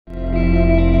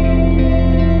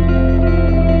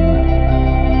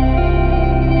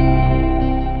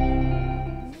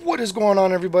is going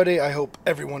on, everybody? I hope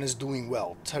everyone is doing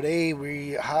well. Today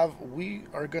we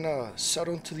are gonna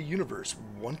settle into the universe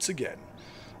once again.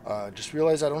 Just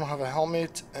realized I don't have a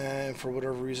helmet, and for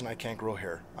whatever reason I can't grow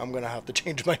hair. I'm gonna have to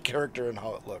change my character and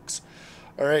how it looks.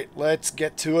 Alright, let's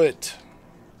get to it.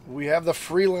 We have the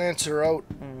freelancer out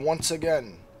once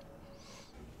again.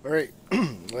 Alright,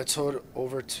 let's head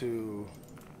over to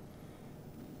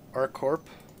our corp.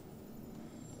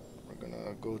 We're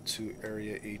gonna go to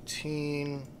area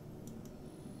 18.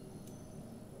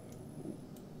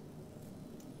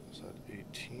 Is that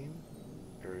 18?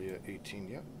 Area 18,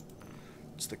 yeah.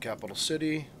 It's the capital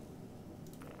city.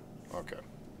 Okay.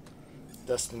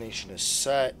 Destination is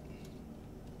set.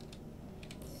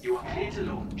 You are clear to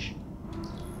launch.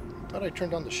 Thought I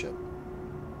turned on the ship.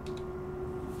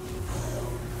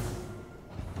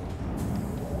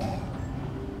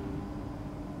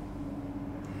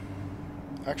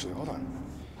 Actually, hold on.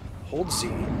 Hold Z.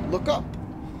 Look up.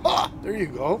 Ah! There you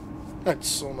go. That's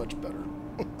so much better.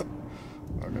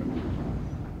 Okay.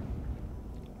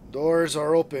 Doors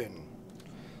are open.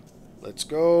 Let's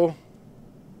go.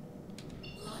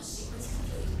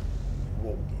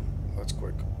 Whoa. That's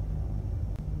quick.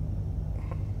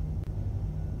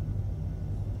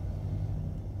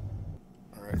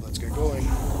 Alright, let's get going.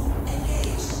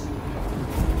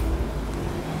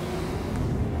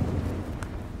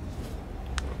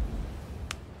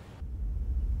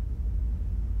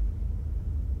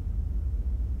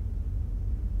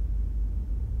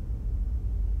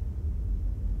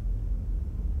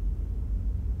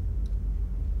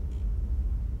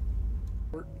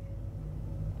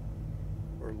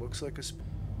 Or looks like a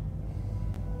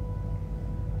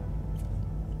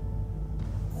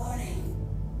Warning.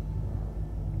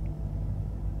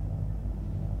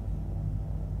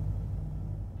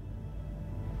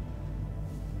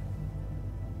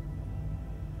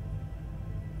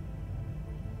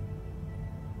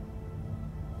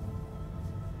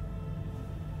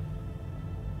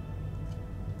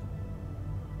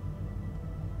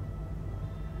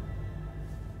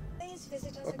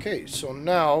 Okay, so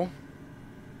now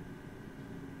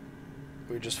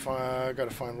we just gotta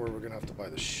find where we're gonna have to buy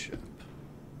the ship.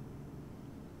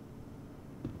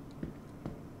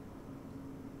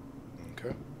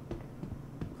 Okay.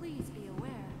 Please be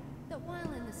aware that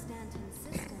while in the Stanton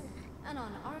system and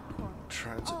on our core,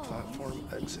 Transit all platform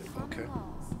UCP exit. common Okay.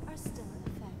 laws are still in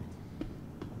effect.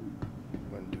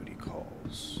 When duty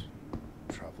calls.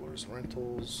 Travelers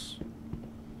rentals.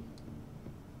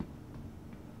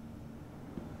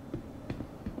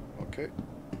 Okay.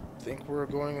 I think we're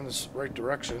going in this right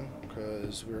direction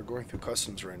because we're going through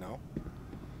customs right now.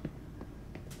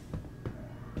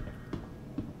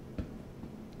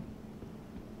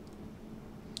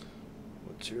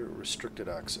 What's your restricted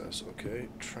access? Okay.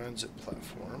 Transit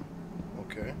platform.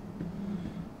 Okay.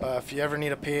 If you ever need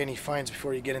to pay any fines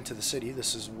before you get into the city,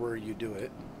 this is where you do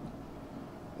it.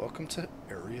 Welcome to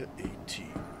Area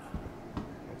 18.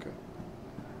 Okay.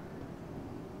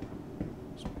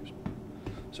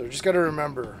 So we just got to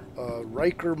remember,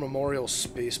 Riker Memorial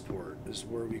Spaceport is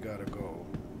where we got to go.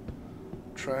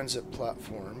 Transit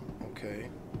platform. Okay.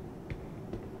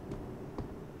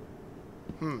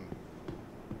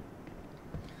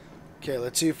 Okay,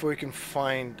 let's see if we can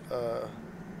find...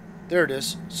 there it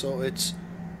is. So it's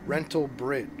Rental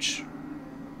Bridge.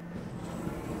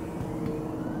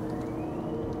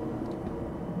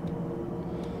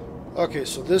 Okay,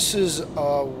 so this is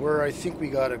where I think we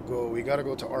gotta go. We gotta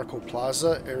go to Arco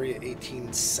Plaza, Area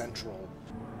 18 Central.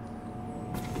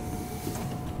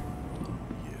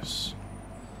 Yes.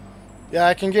 Yeah,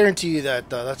 I can guarantee you that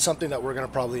that's something that we're gonna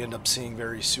probably end up seeing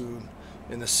very soon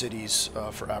in the cities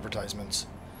for advertisements,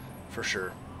 for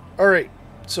sure. Alright,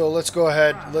 so let's go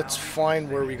ahead. Let's find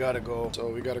where we gotta go. So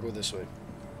we gotta go this way.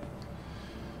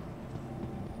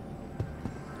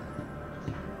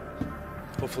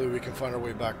 Hopefully we can find our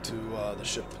way back to the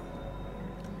ship.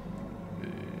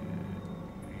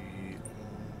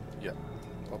 Yeah,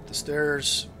 up the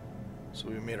stairs. So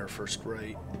we made our first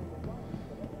right.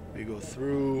 We go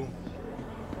through.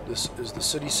 This is the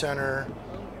city center.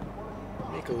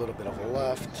 Make a little bit of a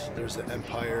left. There's the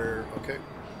Empire. Okay.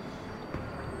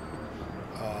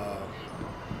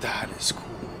 That is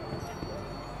cool.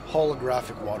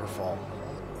 Holographic waterfall.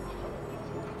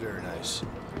 Very nice.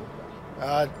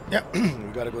 Yeah,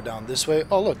 we gotta go down this way.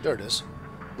 Oh, look, there it is.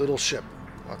 Little ship.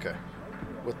 Okay.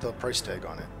 With the price tag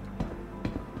on it.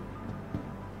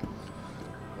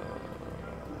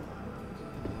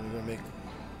 I'm gonna make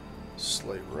a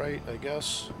slight right, I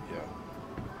guess. Yeah.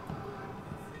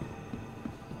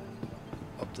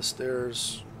 Up the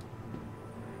stairs.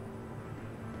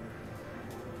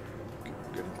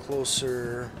 Getting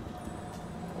closer.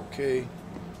 okay.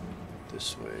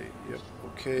 This way, yep,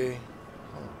 okay.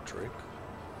 Oh, Drake.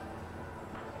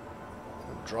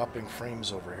 I'm dropping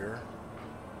frames over here.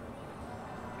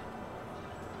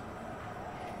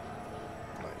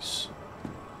 Nice.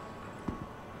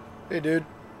 Hey, dude.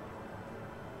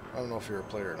 I don't know if you're a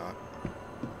player or not.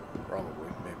 Probably,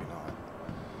 maybe not.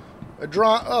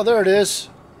 Oh, there it is.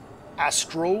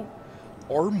 Astro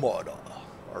Armada.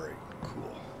 Alright,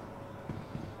 cool.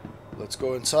 Let's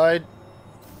go inside.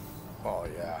 Oh,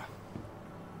 yeah.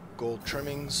 Gold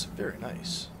trimmings. Very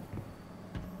nice.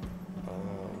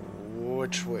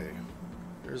 Which way?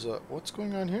 There's a... What's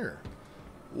going on here?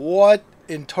 What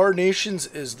in tarnations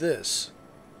is this?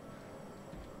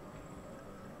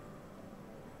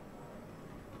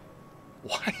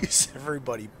 Why is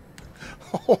everybody...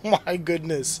 Oh my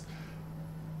goodness.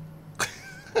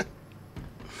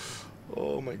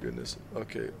 Oh my goodness.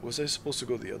 Okay, was I supposed to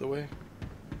go the other way?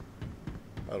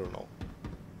 I don't know.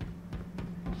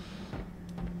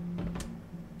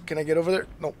 Can I get over there?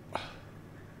 Nope.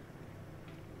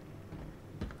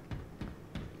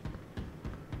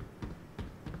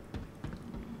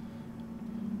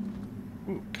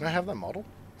 Ooh, can I have that model?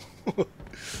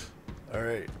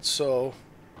 Alright, so...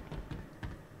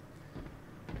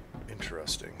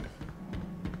 Interesting.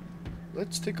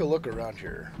 Let's take a look around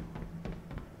here.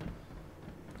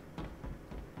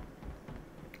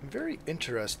 Very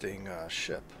interesting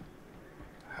ship.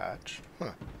 Hatch.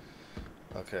 Huh.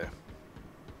 Okay.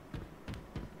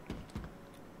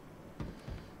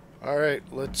 Alright,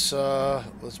 let's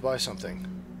buy something.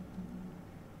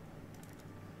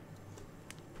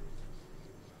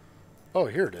 Oh,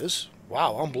 here it is.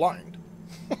 Wow, I'm blind.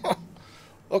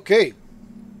 Okay.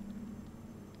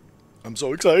 I'm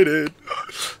so excited.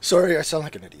 Sorry, I sound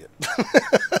like an idiot.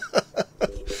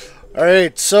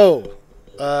 Alright, so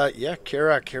yeah,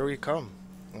 Carrack, here we come.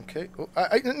 Okay. Oh,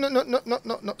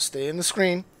 no. Stay in the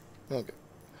screen. Okay.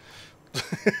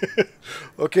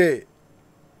 Okay.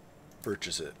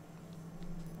 Purchase it.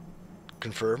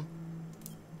 Confirm.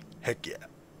 Heck yeah.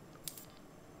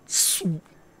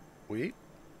 Sweet.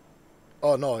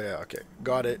 Oh, no, yeah, okay.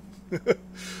 Got it.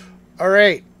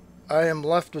 Alright. I am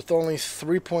left with only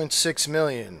 3.6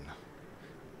 million.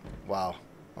 Wow.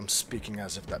 I'm speaking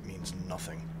as if that means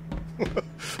nothing.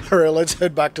 Alright, let's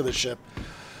head back to the ship.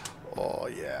 Oh,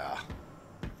 yeah.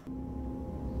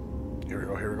 Here we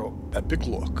go, here we go. Epic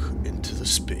look into the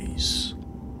space.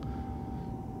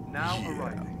 Now Yeah.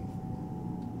 arriving.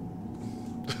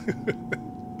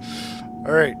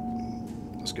 Alright.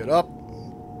 Let's get up.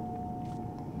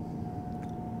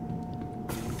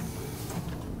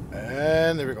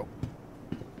 And there we go.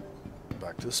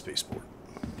 Back to the spaceport.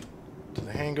 To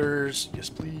the hangars. Yes,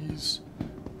 please.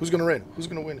 Who's gonna win? Who's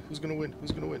gonna win? Who's gonna win?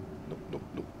 Who's gonna win? No.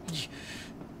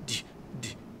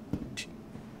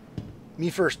 Me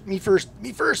first. Me first.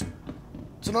 Me first.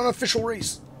 It's an unofficial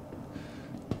race.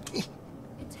 It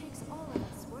takes all of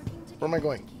us working together. Where am I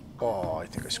going? to keep Oh, all I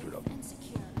think I screwed up. and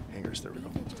secure. Hangars. There we Be go.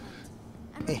 vigilant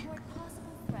and report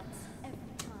possible threats every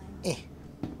time.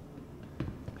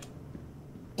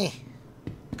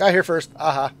 Guy here first.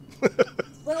 Aha.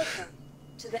 Welcome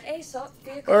to the ASOP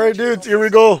vehicle. Alright, dudes. Here we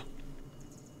go.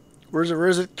 Where's it? Where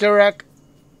is it? Carrack.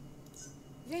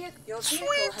 Your vehicle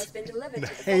Sweet. has been delivered to the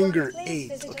Hangar following. 8. Please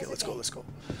visit Okay, us let's go. again. Let's go.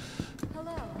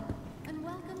 Hello, and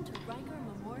welcome to Riker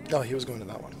Memorial. No, he was going to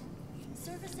that one.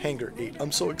 Servicing Hangar 8.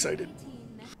 I'm so excited.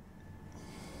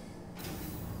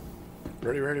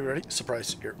 Ready?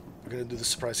 Surprise. Here. We're going to do the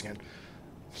surprise again.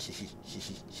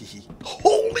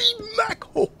 Holy mac!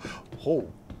 Oh.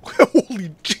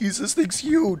 Holy Jesus, this thing's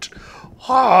huge.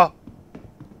 Ha!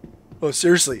 Oh,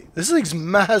 seriously. This thing's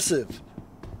massive.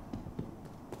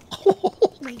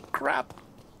 Holy crap.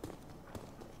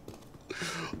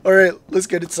 Alright, let's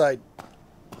get inside.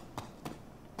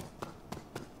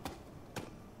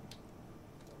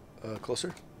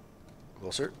 Closer.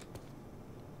 Closer.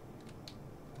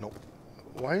 Nope.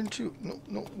 Why didn't you...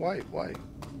 No, why?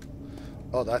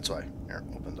 Oh, that's why. Here,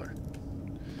 open door.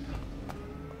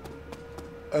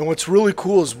 And what's really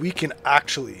cool is we can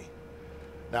actually...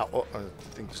 Now, oh, I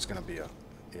think it's going to be a...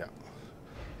 Yeah.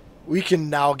 We can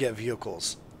now get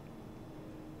vehicles.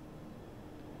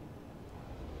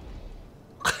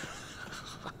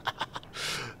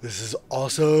 This is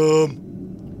awesome.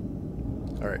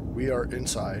 Alright, we are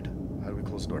inside. How do we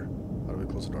close the door? How do we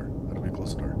close the door? How do we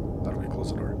close the door? How do we close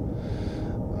the door?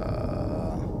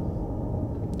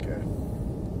 Okay.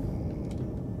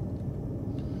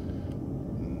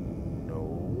 No.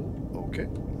 Okay.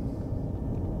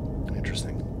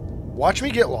 Interesting. Watch me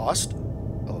get lost.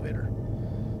 Elevator.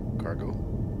 Cargo.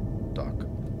 Dock.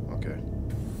 Okay.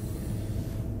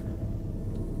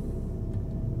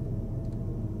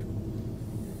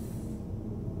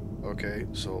 Okay,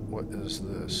 so what is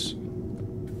this?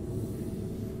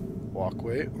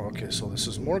 Walkway. Okay, so this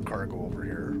is more cargo over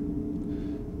here.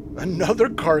 Another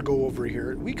cargo over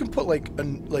here. We can put like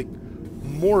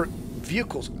more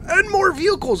vehicles and more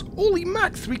vehicles. Holy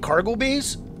mac! 3 cargo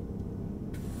bays.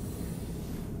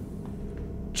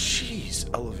 Jeez,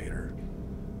 elevator.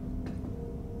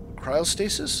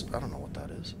 Cryostasis? I don't know what that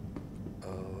is.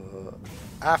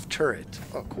 Aft turret.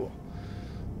 Oh, cool.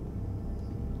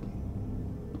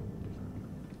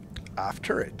 Aft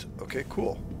turret. Okay,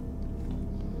 cool.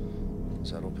 Is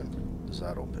that open? Is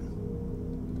that open?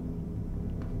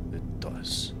 It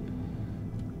does.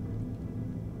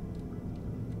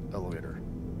 Elevator.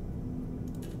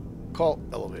 Call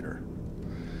elevator.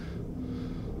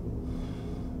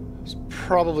 It's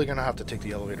probably gonna have to take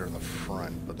the elevator in the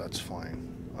front, but that's fine.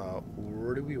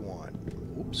 Where do we want?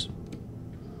 Oops.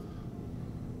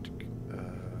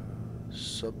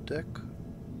 Subdeck?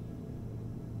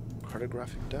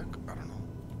 Cartographic deck? I don't know.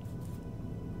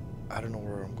 I don't know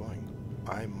where I'm going.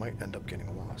 I might end up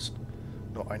getting lost.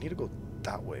 No, I need to go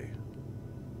that way.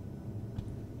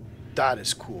 That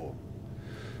is cool.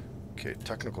 Okay,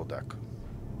 technical deck.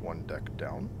 1 deck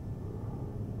down.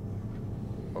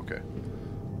 Okay.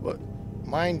 But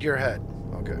mind your head.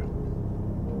 Okay.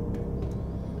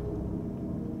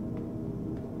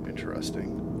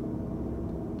 Interesting.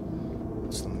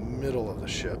 It's the middle of the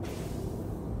ship.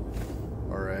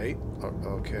 Alright.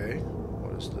 Okay.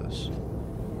 What is this?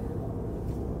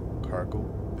 Cargo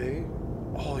bay?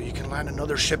 Oh, you can land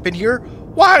another ship in here?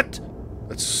 What?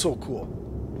 That's so cool.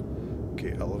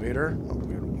 Okay, elevator.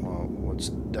 Oh, what's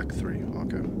deck 3?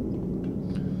 Okay.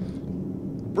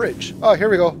 Bridge. Oh, here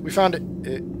we go. We found it.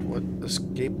 What?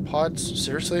 Escape pods?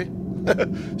 Seriously?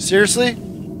 Seriously?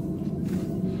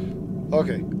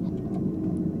 Okay.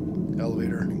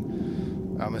 Elevator.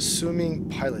 I'm assuming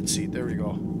pilot seat. There we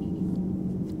go.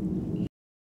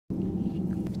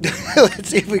 Let's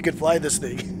see if we can fly this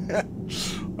thing.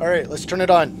 Alright, let's turn it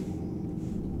on.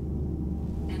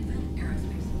 Anvl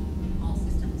Aerospace. All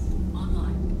systems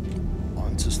online.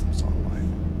 On systems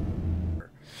online.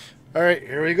 Alright,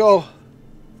 here we go.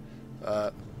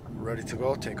 Ready to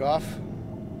go. Take off.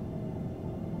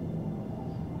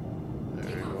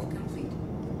 There we go. Complete.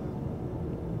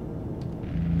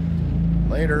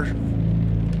 Later.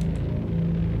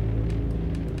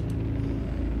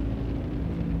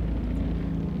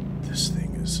 This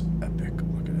thing is epic.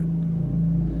 Look at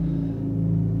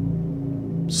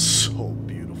it. So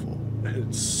beautiful. And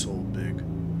it's so big.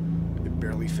 It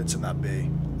barely fits in that bay.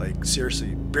 Like,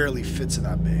 seriously, it barely fits in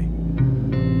that bay.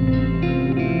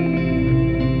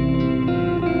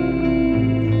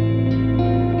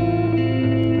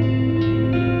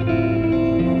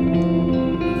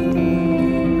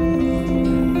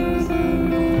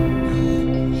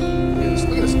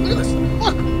 Look at this. Look at this.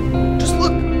 Look! Just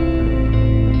look!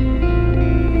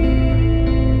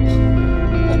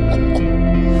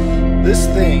 This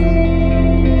thing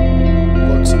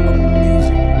looks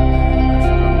amazing.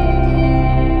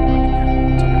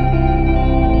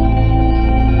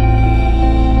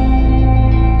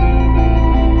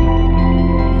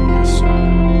 Yes, sir.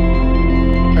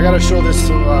 I gotta show this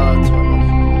to my